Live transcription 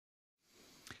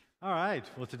All right.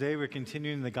 Well, today we're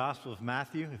continuing the Gospel of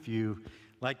Matthew. If you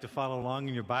like to follow along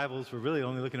in your Bibles, we're really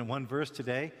only looking at one verse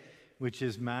today, which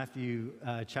is Matthew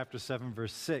chapter 7,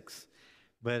 verse 6.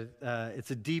 But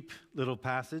it's a deep little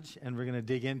passage, and we're going to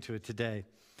dig into it today.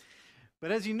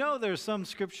 But as you know, there are some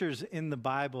scriptures in the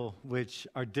Bible which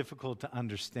are difficult to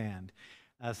understand.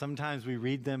 Sometimes we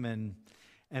read them,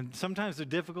 and sometimes they're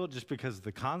difficult just because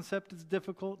the concept is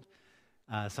difficult.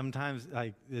 Sometimes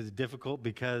it's difficult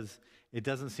because it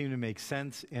doesn't seem to make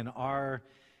sense in our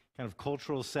kind of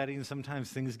cultural setting. Sometimes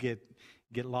things get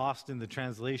lost in the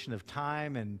translation of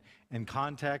time and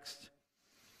context.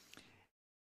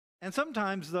 And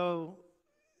sometimes, though,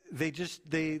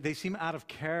 they seem out of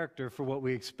character for what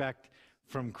we expect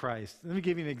from Christ. Let me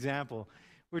give you an example.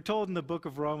 We're told in the book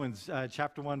of Romans,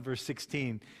 chapter 1, verse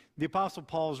 16, the Apostle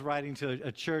Paul is writing to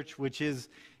a church which is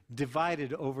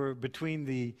divided over between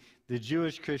the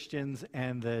Jewish Christians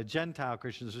and the Gentile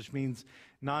Christians, which means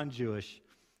non-Jewish.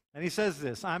 And he says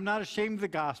this, "I'm not ashamed of the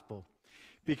gospel,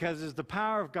 because it is the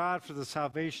power of God for the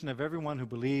salvation of everyone who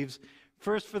believes,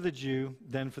 first for the Jew,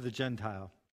 then for the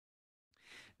Gentile."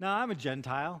 Now, I'm a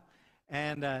Gentile,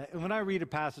 and when I read a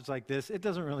passage like this, it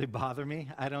doesn't really bother me.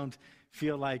 I don't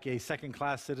feel like a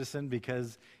second-class citizen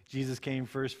because Jesus came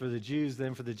first for the Jews,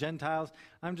 then for the Gentiles.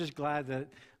 I'm just glad that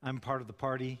I'm part of the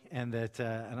party and that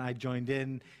and I joined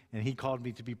in, and he called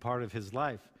me to be part of his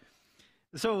life.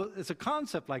 So it's a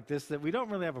concept like this that we don't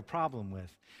really have a problem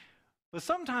with. But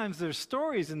sometimes there's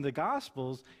stories in the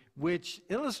Gospels which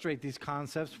illustrate these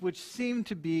concepts which seem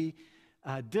to be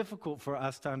difficult for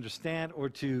us to understand or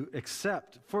to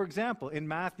accept. For example, in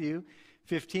Matthew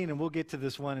 15, and we'll get to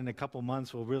this one in a couple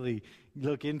months, we'll really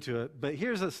look into it. But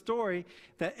here's a story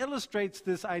that illustrates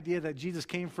this idea that Jesus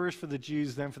came first for the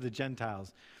Jews, then for the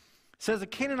Gentiles. It says, a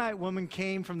Canaanite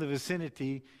from the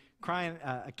vicinity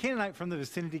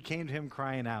came to him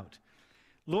crying out,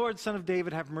 "Lord, Son of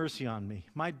David, have mercy on me.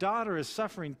 My daughter is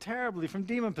suffering terribly from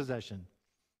demon possession."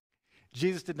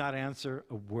 Jesus did not answer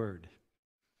a word.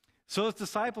 So his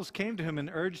disciples came to him and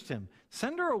urged him,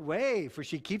 "Send her away, for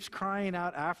she keeps crying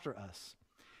out after us."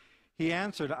 He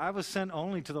answered, "I was sent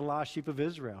only to the lost sheep of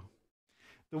Israel."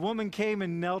 The woman came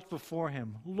and knelt before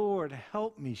him. "Lord,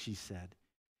 help me," she said.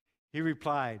 He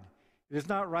replied, "It is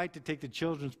not right to take the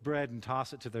children's bread and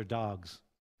toss it to their dogs."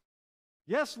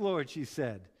 "Yes, Lord," she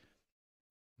said,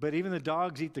 "but even the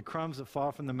dogs eat the crumbs that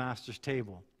fall from the master's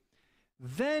table."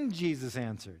 Then Jesus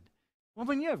answered,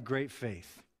 "Woman, you have great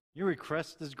faith. Your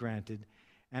request is granted,"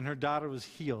 and her daughter was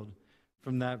healed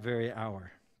from that very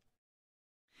hour.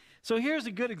 So here's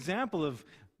a good example of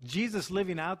Jesus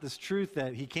living out this truth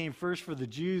that he came first for the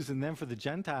Jews and then for the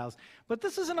Gentiles. But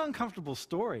this is an uncomfortable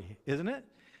story, isn't it?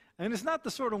 I mean, it's not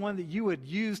the sort of one that you would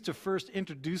use to first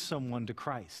introduce someone to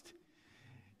Christ.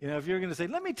 You know, if you're going to say,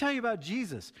 "Let me tell you about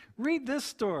Jesus, read this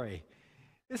story,"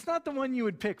 it's not the one you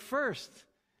would pick first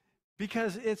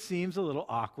because it seems a little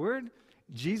awkward.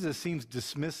 Jesus seems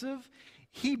dismissive.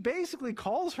 He basically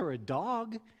calls her a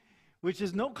dog, which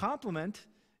is no compliment.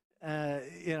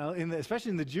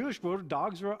 Especially in the Jewish world,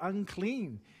 dogs are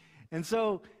unclean. And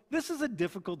so this is a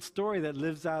difficult story that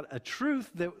lives out a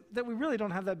truth that we really don't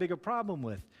have that big a problem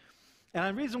with.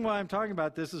 And the reason why I'm talking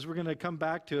about this is we're going to come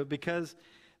back to it because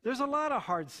there's a lot of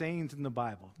hard sayings in the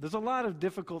Bible. There's a lot of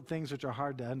difficult things which are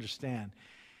hard to understand.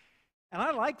 And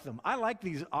I like them. I like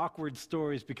these awkward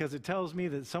stories because it tells me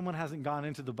that someone hasn't gone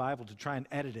into the Bible to try and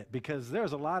edit it, because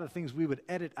there's a lot of things we would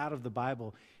edit out of the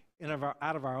Bible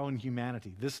out of our own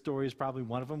humanity. This story is probably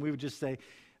one of them. We would just say,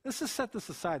 let's just set this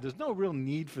aside. There's no real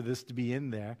need for this to be in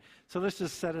there, so let's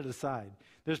just set it aside.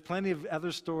 There's plenty of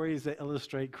other stories that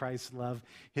illustrate Christ's love,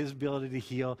 his ability to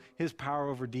heal, his power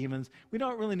over demons. We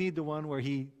don't really need the one where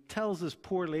he tells this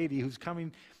poor lady who's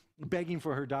coming begging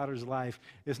for her daughter's life,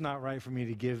 "It's not right for me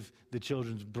to give the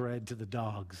children's bread to the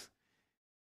dogs."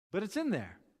 But it's in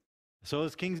there. So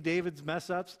is King David's mess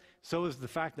ups. So is the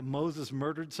fact that Moses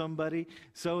murdered somebody.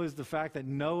 So is the fact that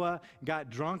Noah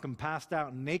got drunk and passed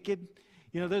out naked.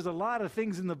 You know, there's a lot of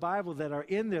things in the Bible that are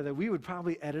in there that we would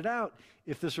probably edit out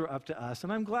if this were up to us.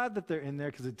 And I'm glad that they're in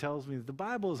there because it tells me that the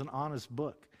Bible is an honest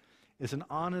book. It's an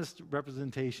honest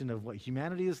representation of what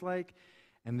humanity is like.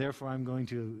 And therefore, I'm going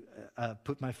to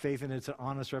put my faith in it. It's an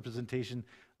honest representation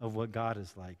of what God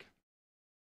is like.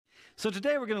 So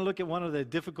today we're going to look at one of the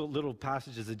difficult little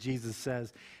passages that Jesus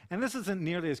says. And this isn't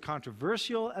nearly as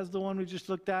controversial as the one we just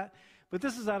looked at, but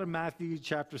this is out of Matthew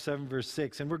chapter 7, verse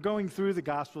 6. And we're going through the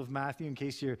Gospel of Matthew in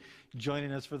case you're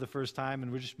joining us for the first time,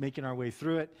 and we're just making our way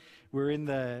through it. We're in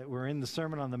the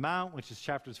Sermon on the Mount, which is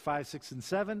chapters 5, 6, and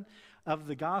 7 of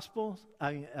the Gospel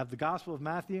of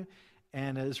Matthew.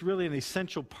 And it's really an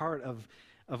essential part of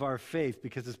of our faith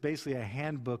because it's basically a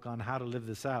handbook on how to live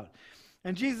this out.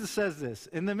 And Jesus says this,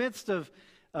 in the midst of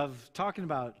talking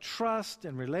about trust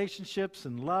and relationships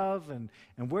and love and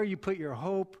where you put your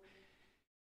hope,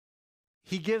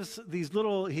 he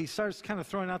starts kind of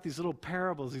throwing out these little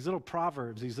parables, these little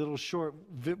proverbs, these little short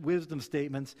wisdom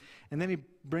statements, and then he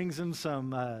brings in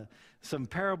some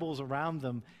parables around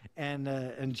them.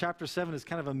 And chapter 7 is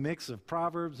kind of a mix of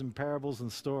proverbs and parables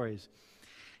and stories.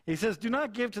 He says, do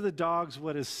not give to the dogs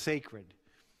what is sacred.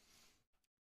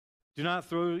 Do not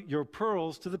throw your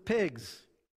pearls to the pigs.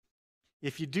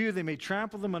 If you do, they may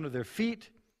trample them under their feet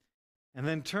and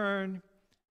then turn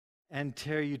and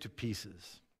tear you to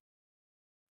pieces.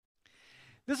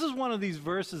 This is one of these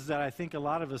verses that I think a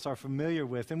lot of us are familiar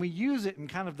with, and we use it in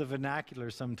kind of the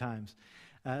vernacular sometimes,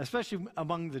 especially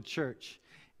among the church.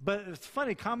 But it's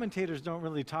funny, commentators don't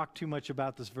really talk too much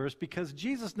about this verse because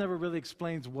Jesus never really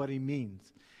explains what he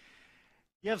means.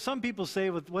 You have some people say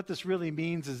what this really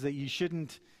means is that you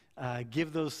shouldn't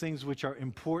give those things which are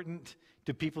important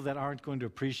to people that aren't going to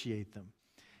appreciate them.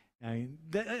 I mean,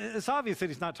 it's obvious that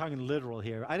he's not talking literal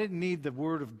here. I didn't need the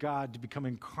Word of God to become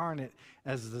incarnate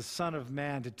as the Son of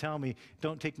Man to tell me,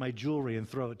 don't take my jewelry and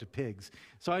throw it to pigs.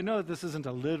 So I know that this isn't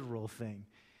a literal thing.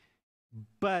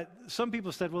 But some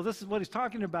people said, well, this is what he's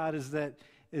talking about is that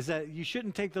you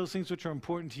shouldn't take those things which are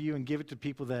important to you and give it to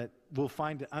people that will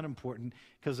find it unimportant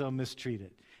because they'll mistreat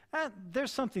it.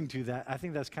 There's something to that. I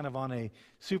think that's kind of on a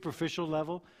superficial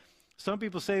level. Some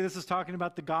people say this is talking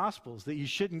about the Gospels, that you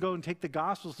shouldn't go and take the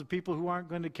Gospels to people who aren't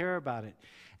going to care about it.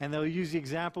 And they'll use the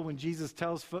example when Jesus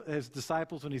tells his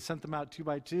disciples when he sent them out 2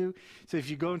 by 2. So if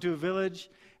you go into a village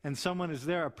and someone is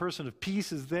there, a person of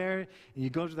peace is there, and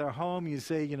you go to their home, you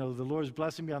say, the Lord's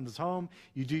blessing me on this home.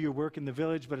 You do your work in the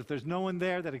village. But if there's no one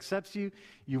there that accepts you,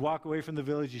 you walk away from the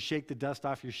village, you shake the dust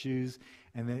off your shoes.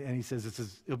 And he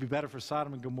says, it'll be better for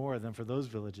Sodom and Gomorrah than for those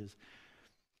villages.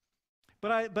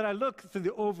 But I look through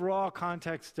the overall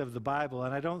context of the Bible,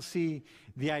 and I don't see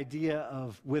the idea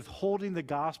of withholding the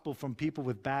gospel from people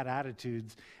with bad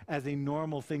attitudes as a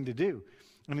normal thing to do.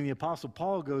 I mean, the Apostle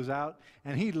Paul goes out,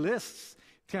 and he lists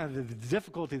kind of the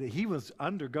difficulty that he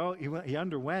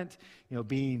underwent,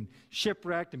 being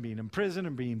shipwrecked and being imprisoned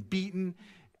and being beaten,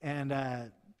 and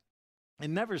it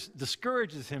never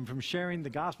discourages him from sharing the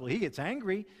gospel. He gets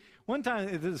angry. One time,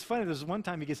 it's funny, there's one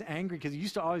time he gets angry because he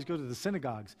used to always go to the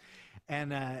synagogues.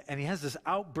 And he has this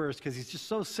outburst because he's just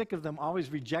so sick of them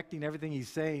always rejecting everything he's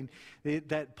saying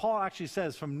that Paul actually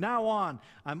says, from now on,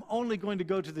 I'm only going to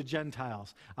go to the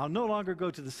Gentiles. I'll no longer go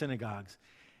to the synagogues.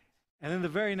 And then the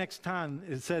very next time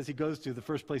it says he goes to, the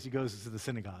first place he goes is to the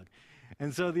synagogue.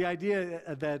 And so the idea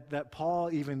that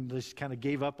Paul even just kind of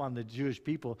gave up on the Jewish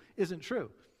people isn't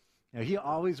true. He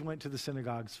always went to the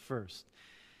synagogues first.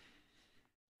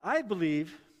 I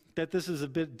believe that this is a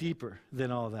bit deeper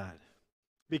than all that.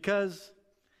 Because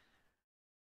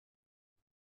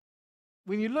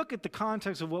when you look at the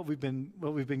context of what we've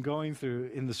been going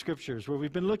through in the scriptures, where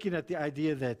we've been looking at the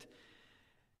idea that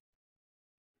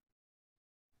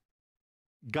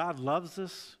God loves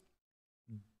us,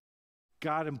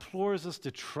 God implores us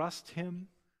to trust him,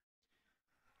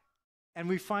 and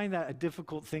we find that a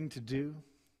difficult thing to do,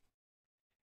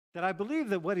 that I believe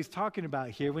that what he's talking about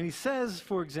here, when he says,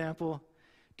 for example,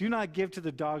 do not give to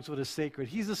the dogs what is sacred,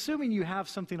 he's assuming you have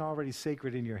something already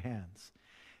sacred in your hands.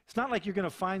 It's not like you're going to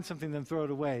find something then throw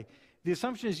it away. The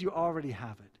assumption is you already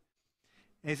have it.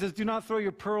 And he says, do not throw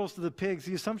your pearls to the pigs.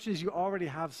 The assumption is you already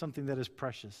have something that is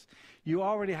precious. You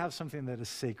already have something that is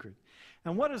sacred.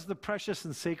 And what is the precious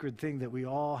and sacred thing that we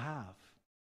all have?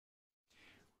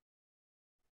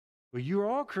 Well, you are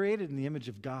all created in the image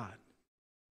of God.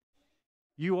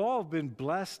 You all have been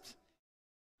blessed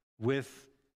with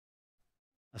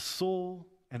a soul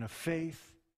and a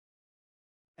faith.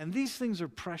 And these things are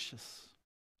precious.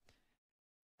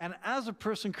 And as a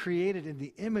person created in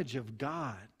the image of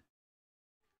God,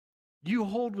 you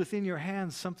hold within your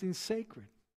hands something sacred.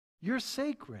 You're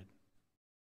sacred.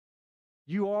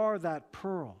 You are that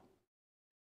pearl.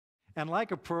 And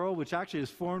like a pearl, which actually is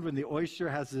formed when the oyster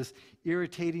has this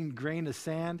irritating grain of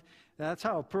sand, that's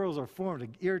how pearls are formed.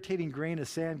 An irritating grain of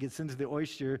sand gets into the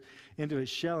oyster, into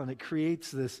its shell, and it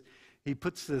creates this. He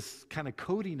puts this kind of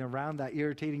coating around that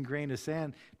irritating grain of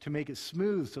sand to make it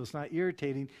smooth so it's not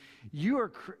irritating. You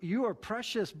are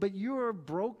precious, but you are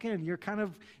broken. You're kind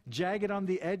of jagged on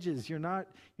the edges. You're not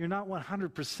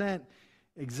 100%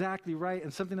 exactly right,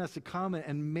 and something has to come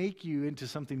and make you into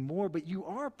something more, but you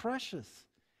are precious.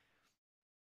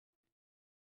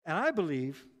 And I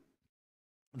believe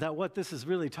that what this is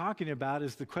really talking about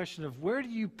is the question of where do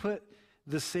you put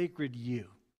the sacred you?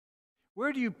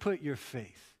 Where do you put your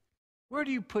faith? Where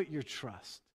do you put your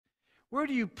trust? Where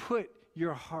do you put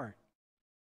your heart?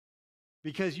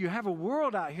 Because you have a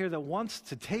world out here that wants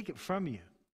to take it from you.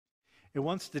 It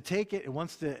wants to take it. It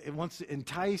wants to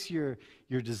entice your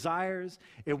desires.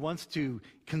 It wants to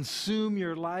consume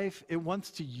your life. It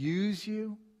wants to use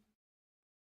you.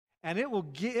 And it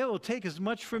will take as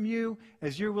much from you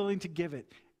as you're willing to give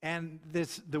it. And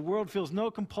the world feels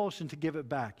no compulsion to give it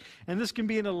back. And this can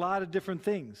be in a lot of different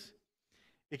things.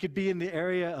 It could be in the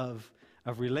area of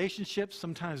relationships.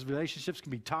 Sometimes relationships can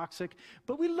be toxic,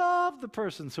 but we love the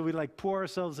person, so we pour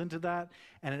ourselves into that,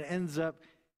 and it ends up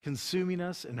consuming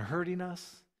us and hurting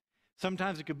us.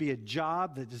 Sometimes it could be a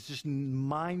job that is just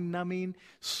mind-numbing,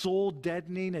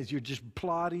 soul-deadening as you're just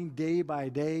plodding day by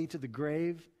day to the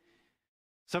grave.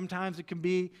 Sometimes it can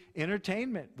be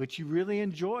entertainment, which you really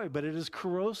enjoy, but it is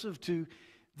corrosive to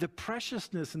the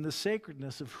preciousness and the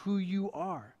sacredness of who you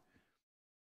are.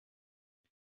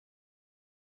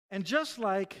 And just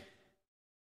like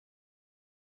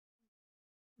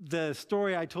the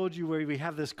story I told you where we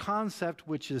have this concept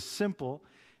which is simple,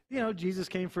 Jesus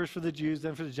came first for the Jews,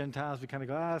 then for the Gentiles. We kind of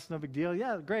go, it's no big deal.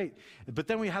 Yeah, great. But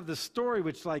then we have this story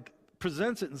which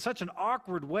presents it in such an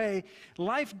awkward way.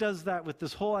 Life does that with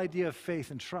this whole idea of faith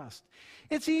and trust.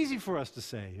 It's easy for us to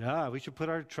say, we should put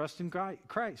our trust in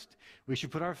Christ. We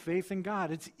should put our faith in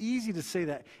God. It's easy to say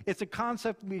that. It's a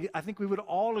concept I think we would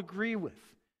all agree with.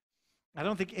 I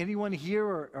don't think anyone here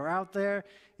or out there,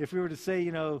 if we were to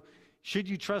say, should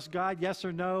you trust God, yes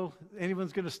or no,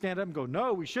 anyone's going to stand up and go,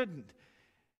 no, we shouldn't.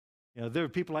 There are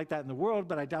people like that in the world,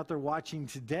 but I doubt they're watching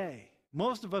today.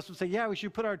 Most of us would say, yeah, we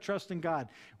should put our trust in God.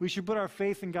 We should put our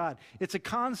faith in God. It's a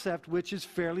concept which is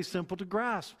fairly simple to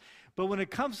grasp. But when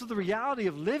it comes to the reality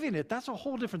of living it, that's a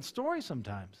whole different story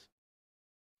sometimes.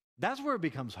 That's where it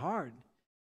becomes hard.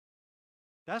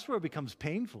 That's where it becomes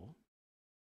painful.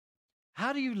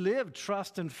 How do you live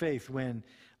trust and faith when,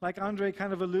 like Andre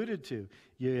kind of alluded to,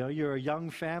 you're a young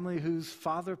family whose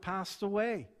father passed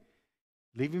away,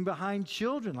 leaving behind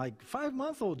children, like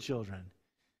 5-month-old children.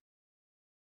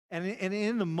 And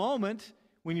in the moment,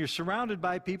 when you're surrounded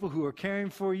by people who are caring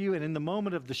for you, and in the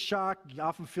moment of the shock, you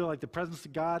often feel like the presence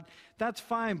of God, that's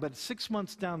fine. But 6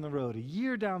 months down the road, a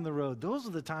year down the road, those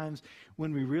are the times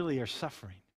when we really are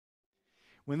suffering.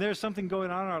 When there's something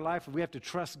going on in our life and we have to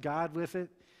trust God with it,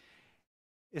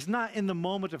 it's not in the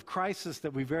moment of crisis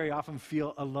that we very often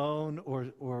feel alone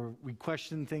or we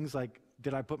question things like,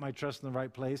 did I put my trust in the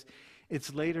right place?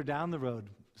 It's later down the road,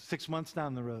 6 months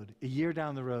down the road, a year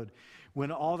down the road,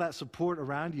 when all that support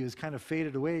around you is kind of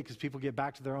faded away because people get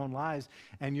back to their own lives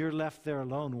and you're left there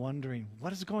alone wondering,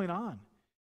 what is going on?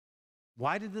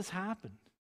 Why did this happen?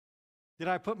 Did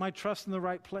I put my trust in the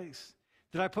right place?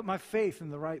 Did I put my faith in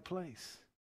the right place?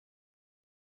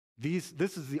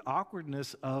 This is the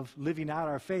awkwardness of living out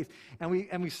our faith. And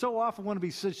we so often want to be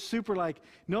super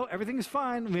no, everything is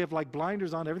fine. And we have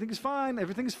blinders on, everything is fine,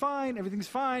 everything's fine, everything's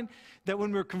fine. That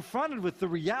when we're confronted with the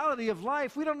reality of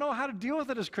life, we don't know how to deal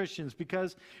with it as Christians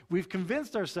because we've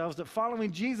convinced ourselves that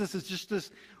following Jesus is just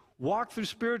this walk through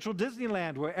spiritual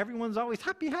Disneyland where everyone's always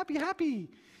happy, happy,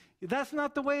 happy. That's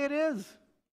not the way it is.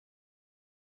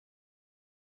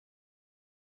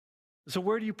 So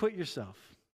where do you put yourself?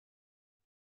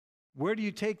 Where do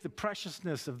you take the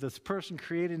preciousness of this person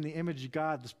created in the image of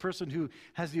God, this person who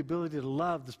has the ability to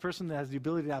love, this person that has the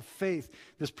ability to have faith,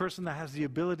 this person that has the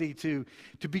ability to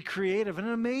be creative, an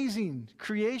amazing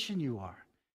creation you are?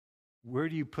 Where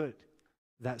do you put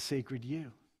that sacred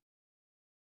you?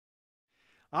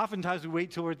 Oftentimes we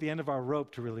wait till we're at the end of our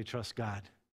rope to really trust God.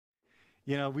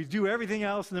 We do everything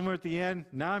else and then we're at the end,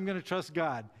 now I'm going to trust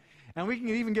God. And we can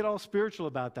even get all spiritual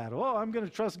about that. Oh, I'm going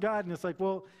to trust God. And it's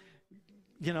well,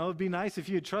 it'd be nice if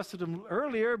you had trusted him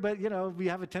earlier, but, we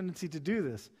have a tendency to do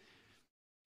this.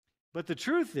 But the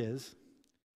truth is,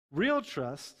 real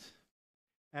trust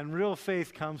and real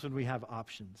faith comes when we have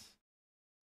options.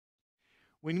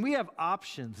 When we have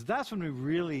options, that's when we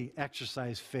really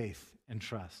exercise faith and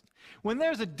trust. When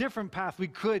there's a different path we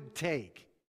could take,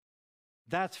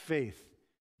 that's faith,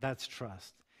 that's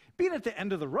trust. Being at the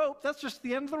end of the rope, that's just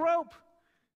the end of the rope.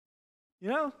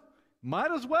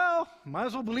 Might as well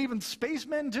believe in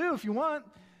spacemen too if you want.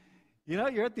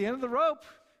 You're at the end of the rope.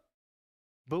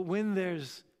 But when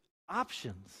there's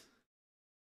options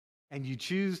and you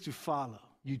choose to follow,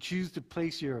 you choose to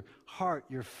place your heart,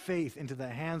 your faith into the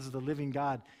hands of the living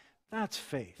God, that's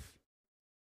faith.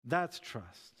 That's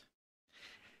trust.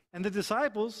 And the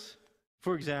disciples,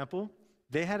 for example,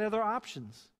 they had other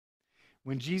options.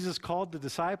 When Jesus called the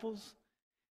disciples,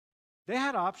 they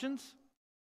had options.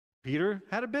 Peter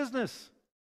had a business.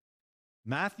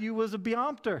 Matthew was a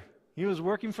beompter. He was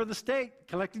working for the state,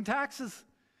 collecting taxes.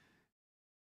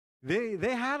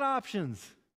 They had options.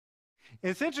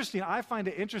 It's interesting. I find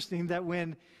it interesting that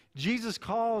when Jesus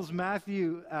calls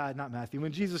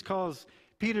when Jesus calls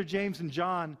Peter, James, and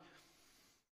John,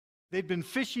 they'd been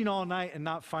fishing all night and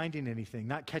not finding anything,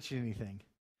 not catching anything.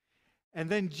 And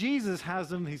then Jesus has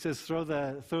them, he says, throw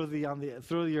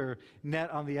your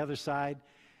net on the other side.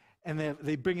 And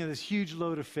they bring in this huge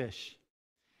load of fish.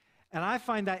 And I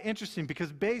find that interesting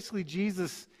because basically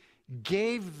Jesus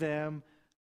gave them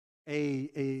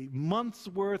a month's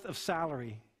worth of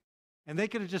salary. And they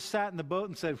could have just sat in the boat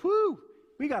and said, whoo,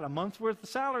 we got a month's worth of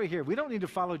salary here. We don't need to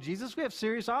follow Jesus. We have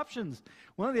serious options.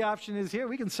 One of the options is here,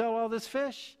 we can sell all this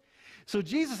fish. So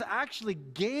Jesus actually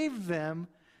gave them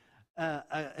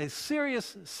a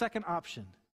serious second option,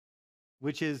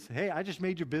 which is, hey, I just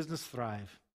made your business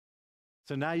thrive.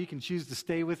 So now you can choose to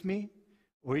stay with me,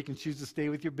 or you can choose to stay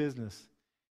with your business.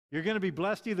 You're going to be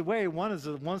blessed either way. One is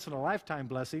a once-in-a-lifetime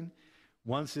blessing.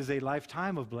 Once is a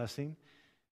lifetime of blessing.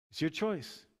 It's your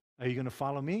choice. Are you going to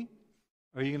follow me,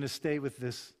 or are you going to stay with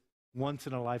this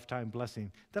once-in-a-lifetime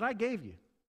blessing that I gave you?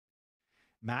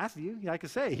 Matthew, like I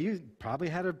say, he probably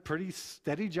had a pretty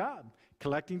steady job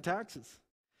collecting taxes.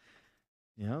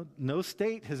 You know, no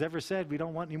state has ever said we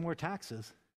don't want any more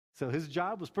taxes. So his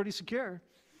job was pretty secure.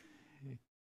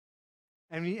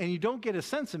 And you don't get a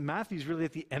sense that Matthew's really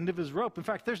at the end of his rope. In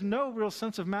fact, there's no real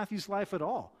sense of Matthew's life at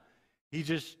all.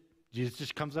 Jesus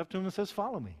just comes up to him and says,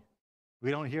 follow me. We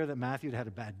don't hear that Matthew had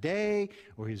a bad day,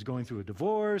 or he was going through a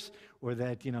divorce, or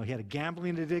that, he had a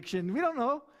gambling addiction. We don't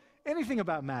know anything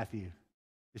about Matthew.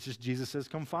 It's just Jesus says,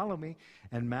 come follow me.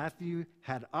 And Matthew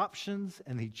had options,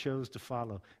 and he chose to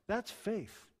follow. That's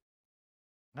faith.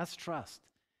 That's trust.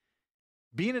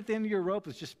 Being at the end of your rope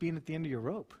is just being at the end of your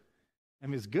rope. I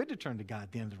mean, it's good to turn to God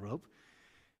at the end of the rope,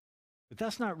 but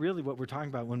that's not really what we're talking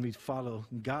about when we follow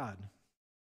God.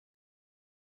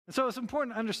 And so it's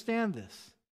important to understand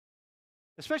this,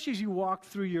 especially as you walk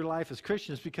through your life as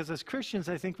Christians, because as Christians,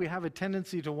 I think we have a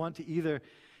tendency to want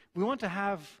to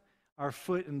have our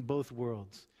foot in both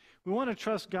worlds. We want to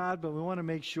trust God, but we want to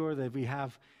make sure that we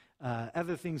have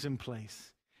other things in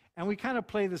place. And we kind of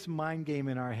play this mind game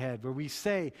in our head where we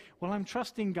say, well, I'm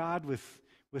trusting God with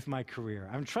my career.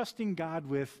 I'm trusting God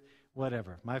with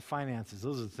whatever, my finances.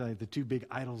 Those are the two big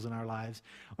idols in our lives.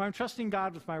 Or I'm trusting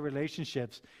God with my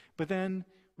relationships. But then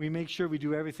we make sure we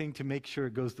do everything to make sure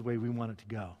it goes the way we want it to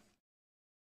go.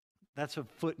 That's a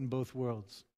foot in both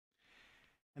worlds.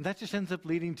 And that just ends up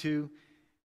leading to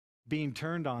being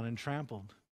turned on and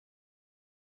trampled.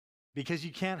 Because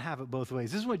you can't have it both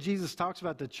ways. This is what Jesus talks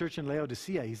about the church in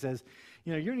Laodicea. He says,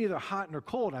 you're neither hot nor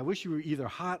cold. I wish you were either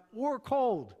hot or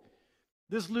cold.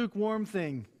 This lukewarm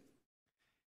thing.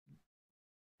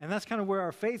 And that's kind of where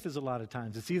our faith is a lot of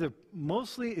times. It's either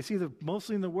mostly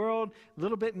in the world, a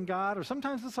little bit in God, or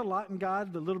sometimes it's a lot in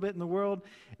God, but a little bit in the world.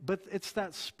 But it's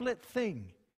that split thing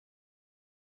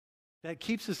that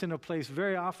keeps us in a place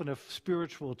very often of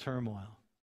spiritual turmoil.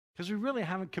 Because we really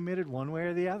haven't committed one way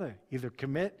or the other. Either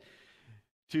commit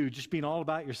to just being all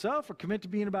about yourself or commit to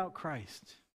being about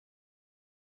Christ.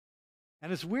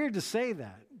 And it's weird to say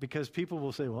that because people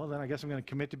will say, well, then I guess I'm going to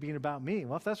commit to being about me.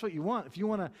 Well, if that's what you want, if you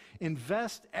want to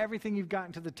invest everything you've got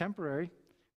into the temporary,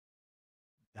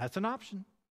 that's an option.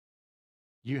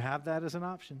 You have that as an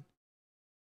option.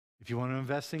 If you want to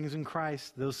invest things in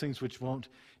Christ, those things which won't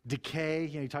decay,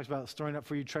 he talks about storing up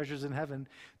for you treasures in heaven,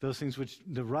 those things which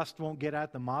the rust won't get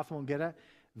at, the moth won't get at,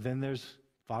 then there's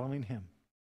following him.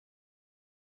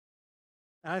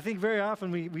 And I think very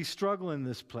often we struggle in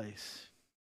this place.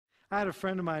 I had a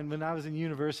friend of mine, when I was in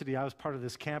university, I was part of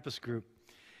this campus group,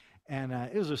 and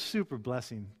it was a super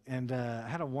blessing, and I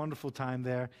had a wonderful time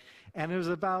there. And it was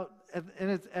about, at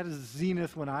its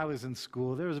zenith when I was in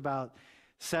school, there was about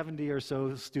 70 or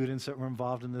so students that were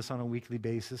involved in this on a weekly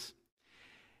basis.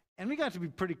 And we got to be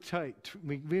pretty tight.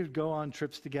 We would go on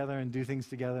trips together and do things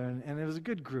together, and it was a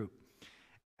good group.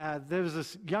 There was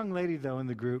this young lady, though, in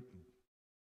the group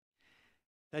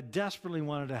that desperately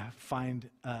wanted to find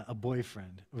a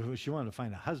boyfriend. She wanted to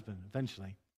find a husband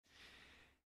eventually.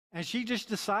 And she just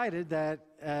decided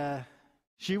that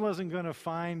she wasn't going to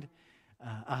find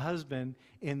a husband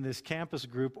in this campus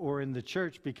group or in the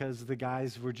church because the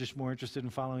guys were just more interested in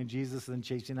following Jesus than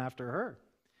chasing after her,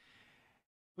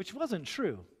 which wasn't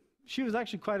true. She was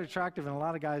actually quite attractive, and a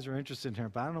lot of guys were interested in her,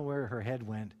 but I don't know where her head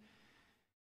went.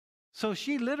 So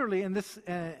she literally, and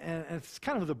it's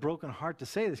kind of with a broken heart to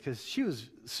say this, because she was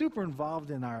super involved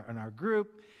in our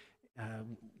group,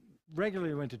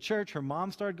 regularly went to church. Her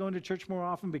mom started going to church more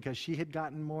often because she had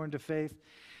gotten more into faith.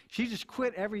 She just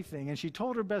quit everything, and she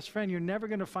told her best friend, you're never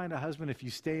going to find a husband if you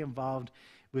stay involved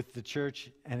with the church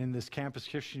and in this campus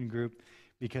Christian group,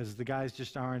 because the guys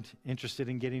just aren't interested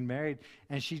in getting married.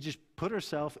 And she just put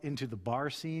herself into the bar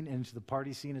scene, into the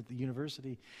party scene at the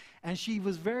university. And she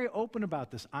was very open about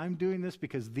this. I'm doing this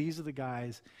because these are the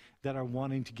guys that are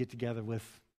wanting to get together with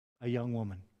a young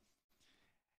woman.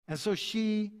 And so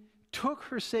she took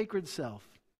her sacred self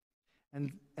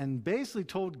and basically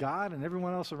told God and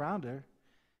everyone else around her,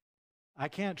 I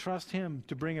can't trust him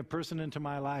to bring a person into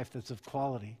my life that's of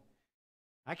quality.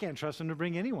 I can't trust him to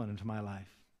bring anyone into my life.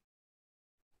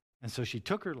 And so she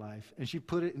took her life and she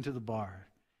put it into the bar.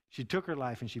 She took her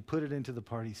life and she put it into the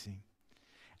party scene.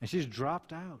 And she just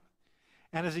dropped out.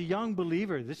 And as a young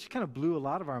believer, this kind of blew a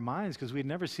lot of our minds because we'd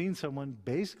never seen someone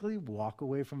basically walk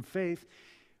away from faith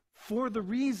for the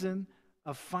reason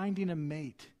of finding a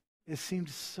mate. It seemed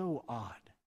so odd.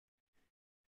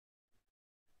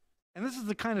 And this is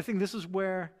the kind of thing, this is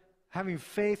where having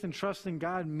faith and trust in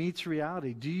God meets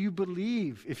reality. Do you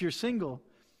believe, if you're single,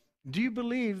 do you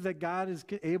believe that God is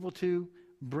able to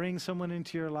bring someone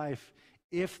into your life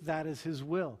if that is his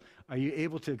will? Are you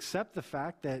able to accept the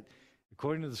fact that,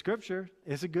 according to the scripture,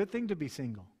 it's a good thing to be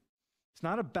single? It's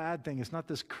not a bad thing. It's not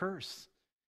this curse.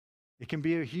 It can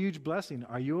be a huge blessing.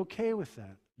 Are you okay with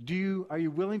that? Are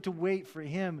you willing to wait for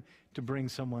him to bring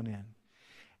someone in?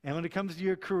 And when it comes to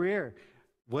your career,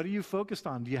 what are you focused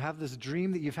on? Do you have this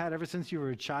dream that you've had ever since you were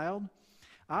a child?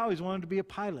 I always wanted to be a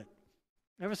pilot.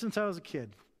 Ever since I was a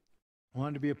kid, I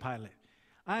wanted to be a pilot.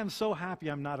 I am so happy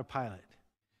I'm not a pilot.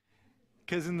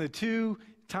 Because in the 2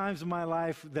 times of my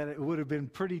life that it would have been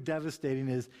pretty devastating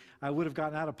is I would have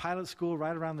gotten out of pilot school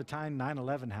right around the time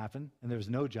 9/11 happened and there was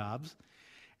no jobs.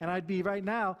 And I'd be right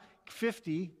now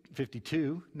 50,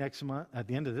 52 next month, at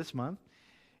the end of this month.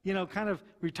 You know, kind of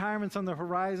retirement's on the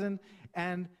horizon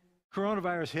and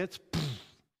coronavirus hits.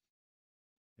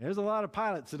 There's a lot of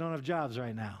pilots that don't have jobs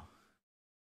right now.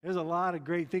 There's a lot of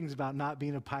great things about not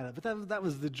being a pilot, but that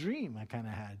was the dream I kind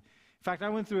of had. In fact, I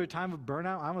went through a time of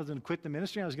burnout. I was going to quit the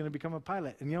ministry. I was going to become a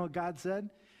pilot. And you know what God said?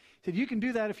 He said, you can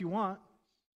do that if you want.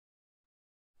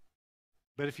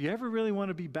 But if you ever really want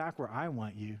to be back where I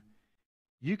want you,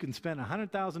 you can spend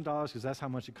 $100,000 because that's how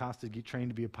much it costs to get trained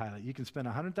to be a pilot. You can spend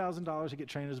 $100,000 to get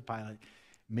trained as a pilot,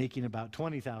 making about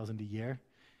 $20,000 a year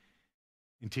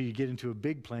until you get into a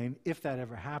big plane, if that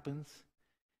ever happens.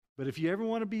 But if you ever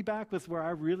want to be back with where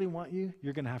I really want you,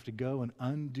 you're going to have to go and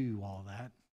undo all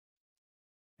that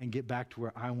and get back to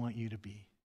where I want you to be.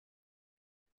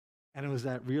 And it was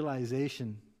that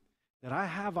realization that I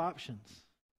have options,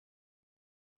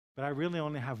 but I really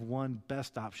only have one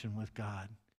best option with God,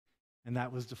 and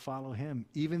that was to follow him,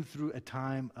 even through a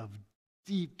time of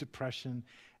deep depression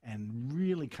and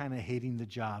really kind of hating the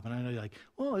job. And I know you're like,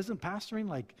 well, isn't pastoring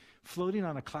like floating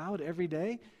on a cloud every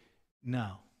day?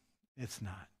 No, it's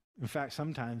not. In fact,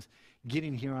 sometimes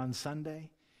getting here on Sunday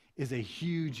is a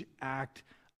huge act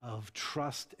of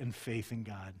trust and faith in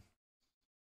God.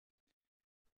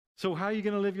 So how are you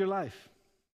going to live your life?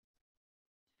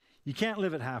 You can't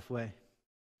live it halfway.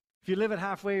 If you live it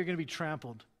halfway, you're going to be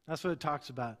trampled. That's what it talks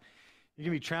about. You're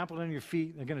going to be trampled on your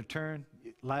feet. They're going to turn.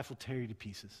 Life will tear you to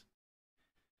pieces.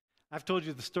 I've told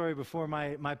you the story before.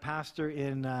 My pastor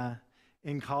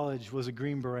in college was a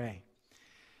Green Beret.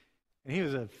 And he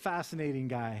was a fascinating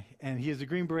guy. And he was a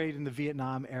Green Beret in the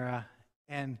Vietnam era.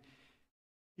 And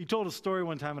he told a story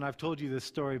one time, and I've told you this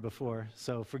story before,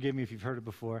 so forgive me if you've heard it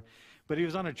before. But he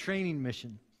was on a training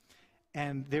mission.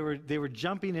 And they were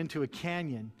jumping into a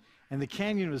canyon. And the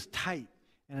canyon was tight.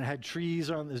 And it had trees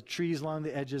along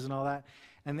the edges and all that.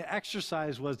 And the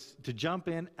exercise was to jump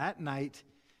in at night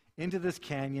into this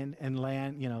canyon and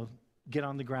land, get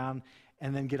on the ground,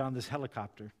 and then get on this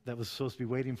helicopter that was supposed to be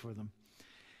waiting for them.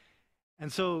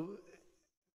 And so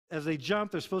as they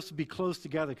jump, they're supposed to be close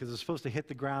together because they're supposed to hit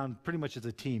the ground pretty much as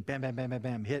a team. Bam, bam, bam, bam,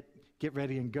 bam, hit, get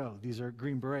ready and go. These are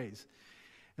Green Berets.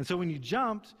 And so when you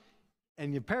jumped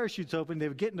and your parachute's open, they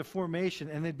would get into formation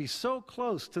and they'd be so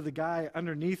close to the guy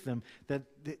underneath them that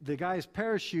the guy's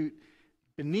parachute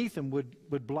beneath him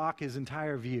would block his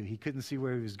entire view. He couldn't see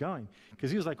where he was going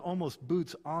because he was like almost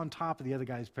boots on top of the other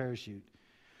guy's parachute.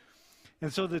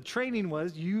 And so the training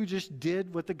was you just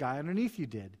did what the guy underneath you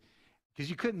did because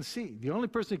you couldn't see. The only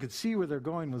person who could see where they're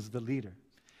going was the leader.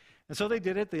 And so they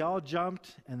did it. They all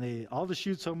jumped and all the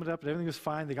chutes opened up and everything was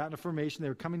fine. They got into formation. They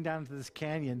were coming down into this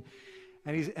canyon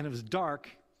and it was dark.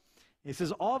 He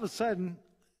says all of a sudden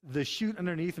the chute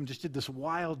underneath him just did this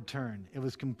wild turn. It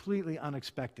was completely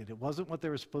unexpected. It wasn't what they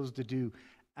were supposed to do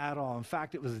at all. In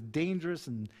fact, it was a dangerous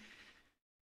and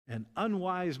an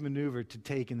unwise maneuver to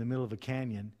take in the middle of a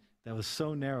canyon that was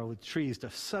so narrow with trees to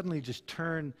suddenly just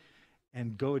turn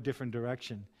and go a different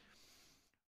direction.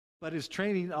 But his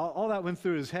training, all that went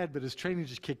through his head, but his training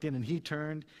just kicked in, and he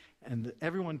turned, and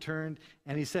everyone turned.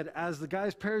 And he said, as the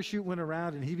guy's parachute went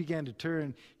around and he began to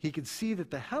turn, he could see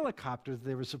that the helicopter that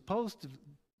they were supposed to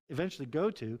eventually go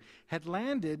to had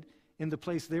landed in the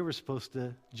place they were supposed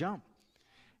to jump.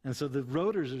 And so the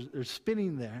rotors are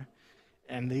spinning there,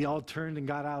 and they all turned and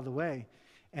got out of the way.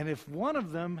 And if one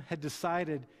of them had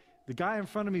decided, the guy in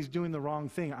front of me is doing the wrong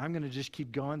thing, I'm going to just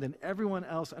keep going, then everyone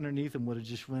else underneath him would have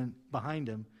just went behind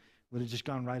him, would have just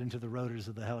gone right into the rotors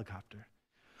of the helicopter.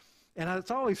 And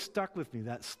it's always stuck with me,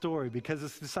 that story, because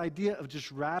it's this idea of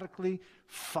just radically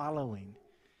following.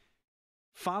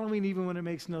 Following even when it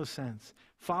makes no sense.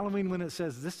 Following when it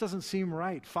says, this doesn't seem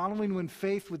right. Following when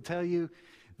faith would tell you,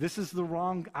 this is the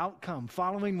wrong outcome.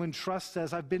 Following when trust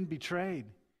says, I've been betrayed.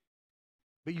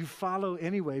 But you follow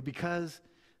anyway because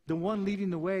the one leading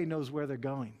the way knows where they're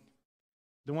going.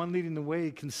 The one leading the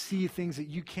way can see things that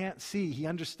you can't see. He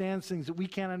understands things that we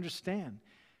can't understand.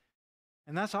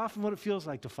 And that's often what it feels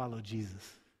like to follow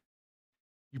Jesus.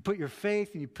 You put your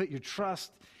faith and you put your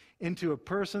trust into a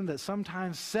person that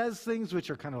sometimes says things which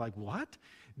are kind of like, what?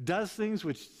 Does things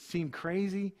which seem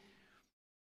crazy.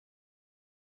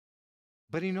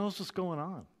 But he knows what's going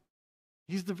on.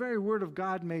 He's the very Word of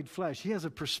God made flesh. He has a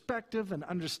perspective and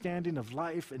understanding of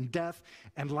life and death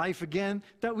and life again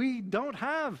that we don't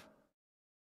have.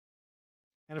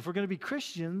 And if we're going to be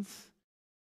Christians,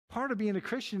 part of being a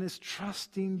Christian is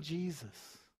trusting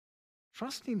Jesus.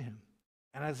 Trusting him.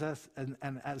 And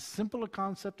as simple a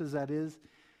concept as that is,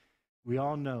 we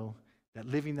all know that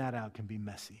living that out can be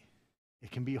messy.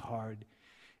 It can be hard.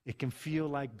 It can feel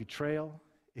like betrayal.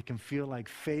 It can feel like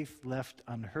faith left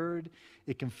unheard.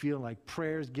 It can feel like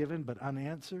prayers given but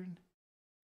unanswered.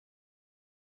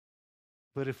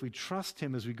 But if we trust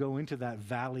him as we go into that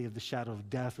valley of the shadow of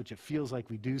death, which it feels like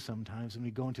we do sometimes, and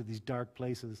we go into these dark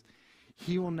places,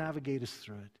 he will navigate us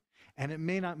through it. And it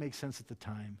may not make sense at the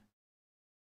time,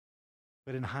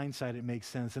 but in hindsight it makes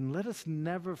sense. And let us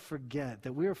never forget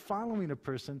that we are following a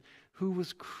person who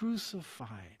was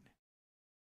crucified.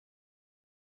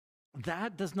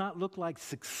 That does not look like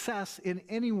success in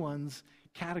anyone's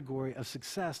category of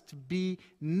success, to be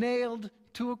nailed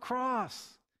to a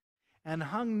cross and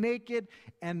hung naked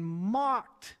and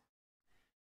mocked.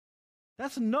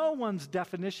 That's no one's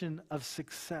definition of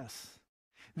success.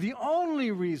 The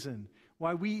only reason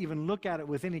why we even look at it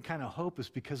with any kind of hope is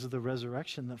because of the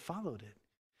resurrection that followed it.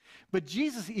 But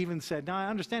Jesus even said, now I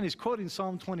understand he's quoting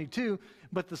Psalm 22,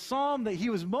 but the psalm that he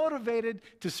was motivated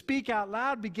to speak out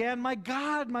loud began, my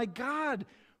God,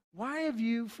 why have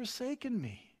you forsaken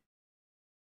me?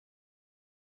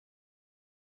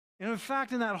 And in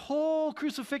fact, in that whole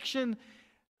crucifixion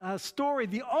story,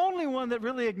 the only one that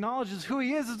really acknowledges who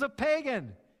he is a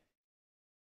pagan.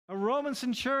 A Roman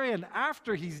centurion,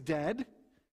 after he's dead,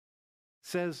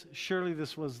 says, surely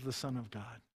this was the Son of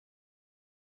God.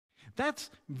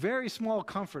 That's very small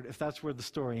comfort if that's where the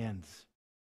story ends.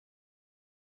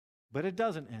 But it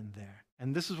doesn't end there.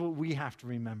 And this is what we have to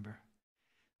remember.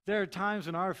 There are times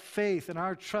when our faith and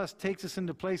our trust takes us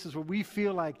into places where we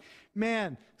feel like,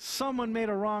 man, someone made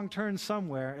a wrong turn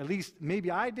somewhere. At least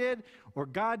maybe I did or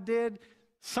God did.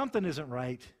 Something isn't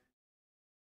right.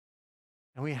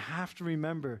 And we have to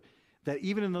remember that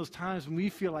even in those times when we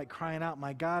feel like crying out,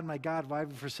 my God, why have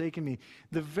you forsaken me?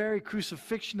 The very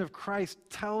crucifixion of Christ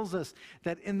tells us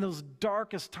that in those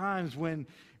darkest times when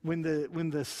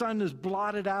the sun is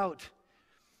blotted out,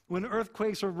 when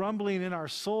earthquakes are rumbling in our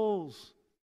souls,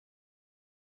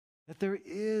 that there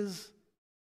is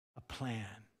a plan.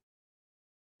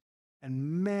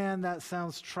 And man, that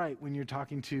sounds trite when you're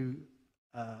talking to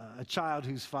a child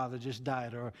whose father just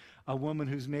died, or a woman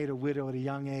who's made a widow at a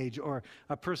young age, or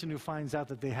a person who finds out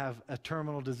that they have a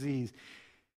terminal disease.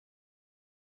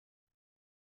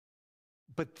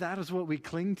 But that is what we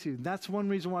cling to. That's one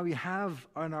reason why we have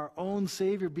on our own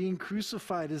Savior being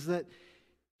crucified, is that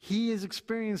he has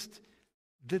experienced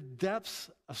the depths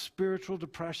of spiritual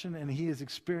depression and he has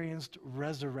experienced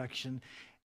resurrection.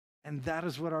 And that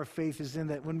is what our faith is in,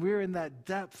 that when we're in that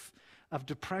depth of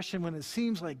depression, when it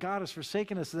seems like God has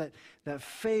forsaken us, that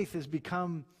faith has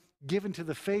become given to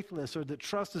the faithless, or that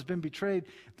trust has been betrayed,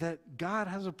 that God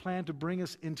has a plan to bring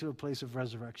us into a place of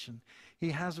resurrection. He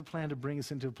has a plan to bring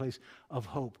us into a place of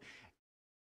hope.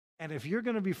 And if you're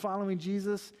going to be following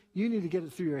Jesus, you need to get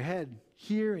it through your head,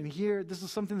 here and here. This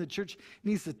is something the church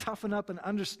needs to toughen up and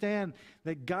understand,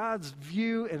 that God's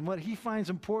view and what he finds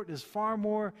important is far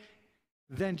more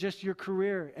than just your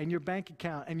career and your bank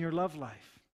account and your love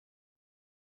life.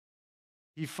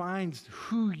 He finds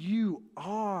who you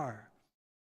are,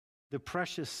 the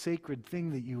precious, sacred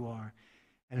thing that you are,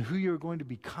 and who you're going to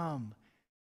become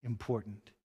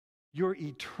important. Your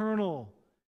eternal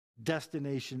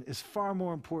destination is far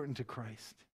more important to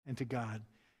Christ and to God.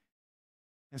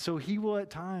 And so he will at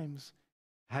times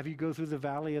have you go through the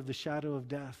valley of the shadow of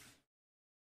death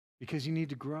because you need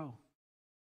to grow.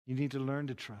 You need to learn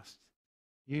to trust.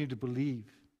 You need to believe.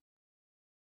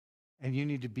 And you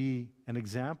need to be an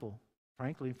example,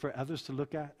 frankly, for others to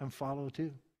look at and follow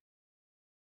too.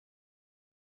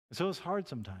 And so it's hard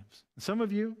sometimes. Some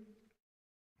of you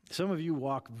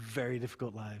walk very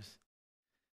difficult lives.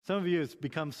 Some of you, it's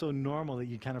become so normal that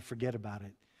you kind of forget about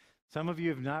it. Some of you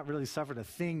have not really suffered a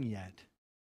thing yet.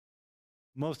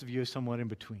 Most of you are somewhat in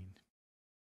between.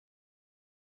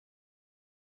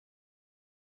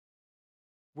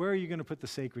 Where are you going to put the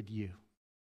sacred you?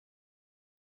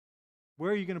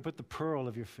 Where are you going to put the pearl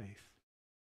of your faith?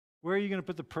 Where are you going to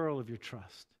put the pearl of your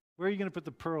trust? Where are you going to put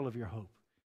the pearl of your hope?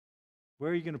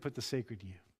 Where are you going to put the sacred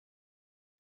you?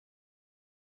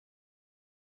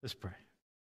 Let's pray.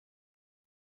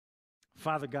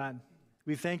 Father God,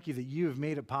 we thank you that you have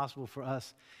made it possible for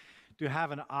us to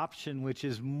have an option which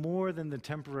is more than the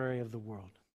temporary of the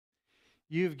world.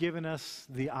 You've given us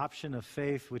the option of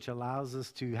faith, which allows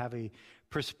us to have a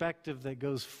perspective that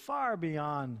goes far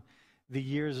beyond the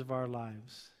years of our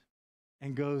lives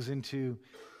and goes into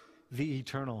the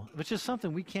eternal, which is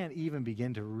something we can't even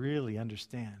begin to really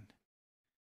understand.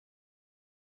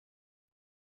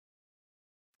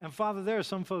 And Father, there are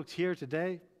some folks here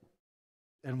today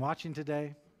and watching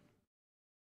today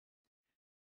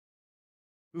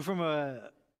who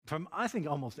from I think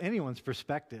almost anyone's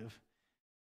perspective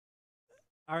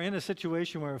are in a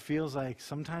situation where it feels like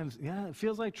sometimes, it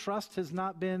feels like trust has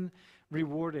not been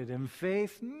rewarded and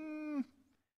faith,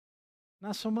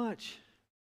 not so much.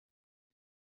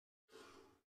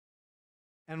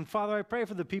 And Father, I pray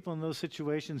for the people in those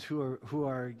situations who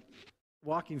are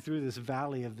walking through this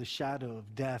valley of the shadow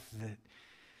of death,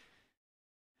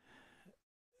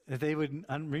 that they would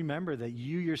remember that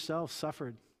you yourself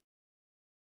suffered.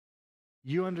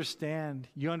 You understand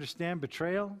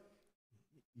betrayal.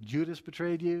 Judas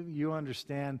betrayed you. You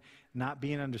understand not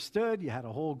being understood. You had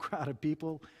a whole crowd of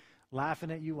people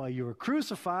laughing at you while you were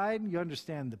crucified. You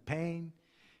understand the pain.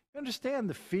 You understand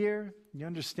the fear. You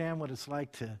understand what it's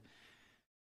like to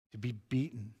be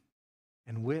beaten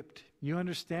and whipped. You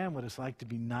understand what it's like to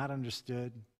be not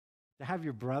understood, to have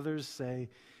your brothers say,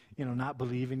 not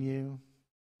believe in you,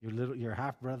 your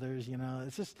half brothers,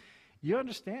 it's just, you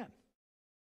understand.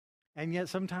 And yet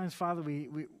sometimes, Father,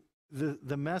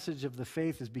 the message of the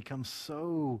faith has become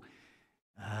so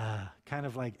kind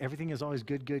of like everything is always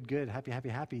good, good, good, happy, happy,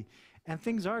 happy. And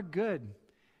things are good,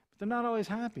 but they're not always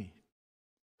happy.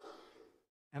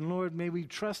 And Lord, may we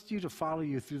trust you to follow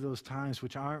you through those times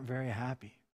which aren't very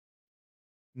happy,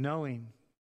 knowing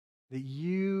that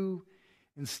you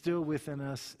instill within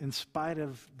us, in spite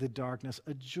of the darkness,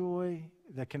 a joy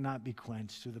that cannot be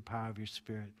quenched through the power of your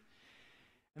Spirit.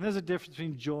 And there's a difference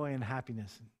between joy and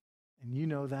happiness. And you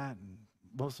know that, and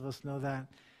most of us know that.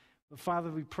 But Father,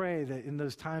 we pray that in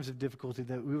those times of difficulty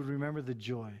that we would remember the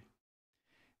joy.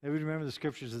 That we would remember the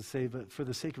scriptures that say, but for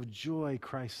the sake of joy,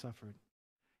 Christ suffered.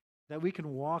 That we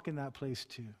can walk in that place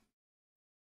too.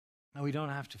 And we don't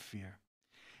have to fear.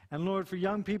 And Lord, for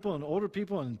young people and older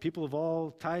people and people of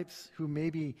all types who may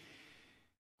be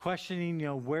questioning,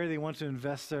 where they want to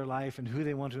invest their life and who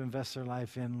they want to invest their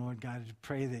life in, Lord God, I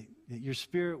pray that your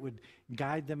Spirit would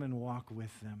guide them and walk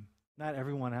with them. Not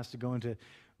everyone has to go into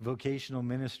vocational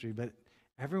ministry, but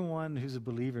everyone who's a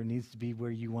believer needs to be where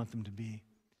you want them to be.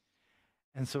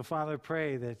 And so, Father, I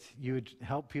pray that you would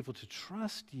help people to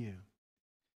trust you.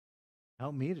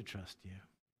 Help me to trust you,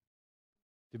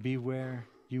 to be where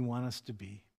you want us to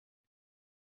be.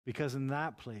 Because in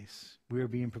that place, we are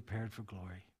being prepared for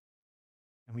glory.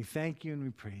 And we thank you and we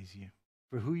praise you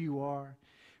for who you are,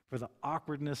 for the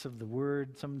awkwardness of the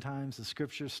word sometimes, the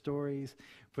scripture stories,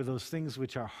 for those things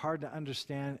which are hard to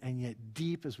understand and yet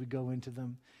deep as we go into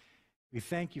them. We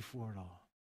thank you for it all.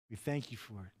 We thank you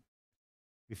for it.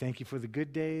 We thank you for the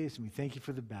good days and we thank you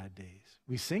for the bad days.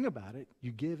 We sing about it.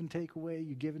 You give and take away,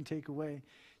 you give and take away.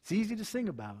 It's easy to sing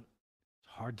about.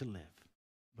 It's hard to live.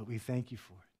 But we thank you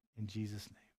for it. In Jesus'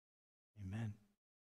 name, amen.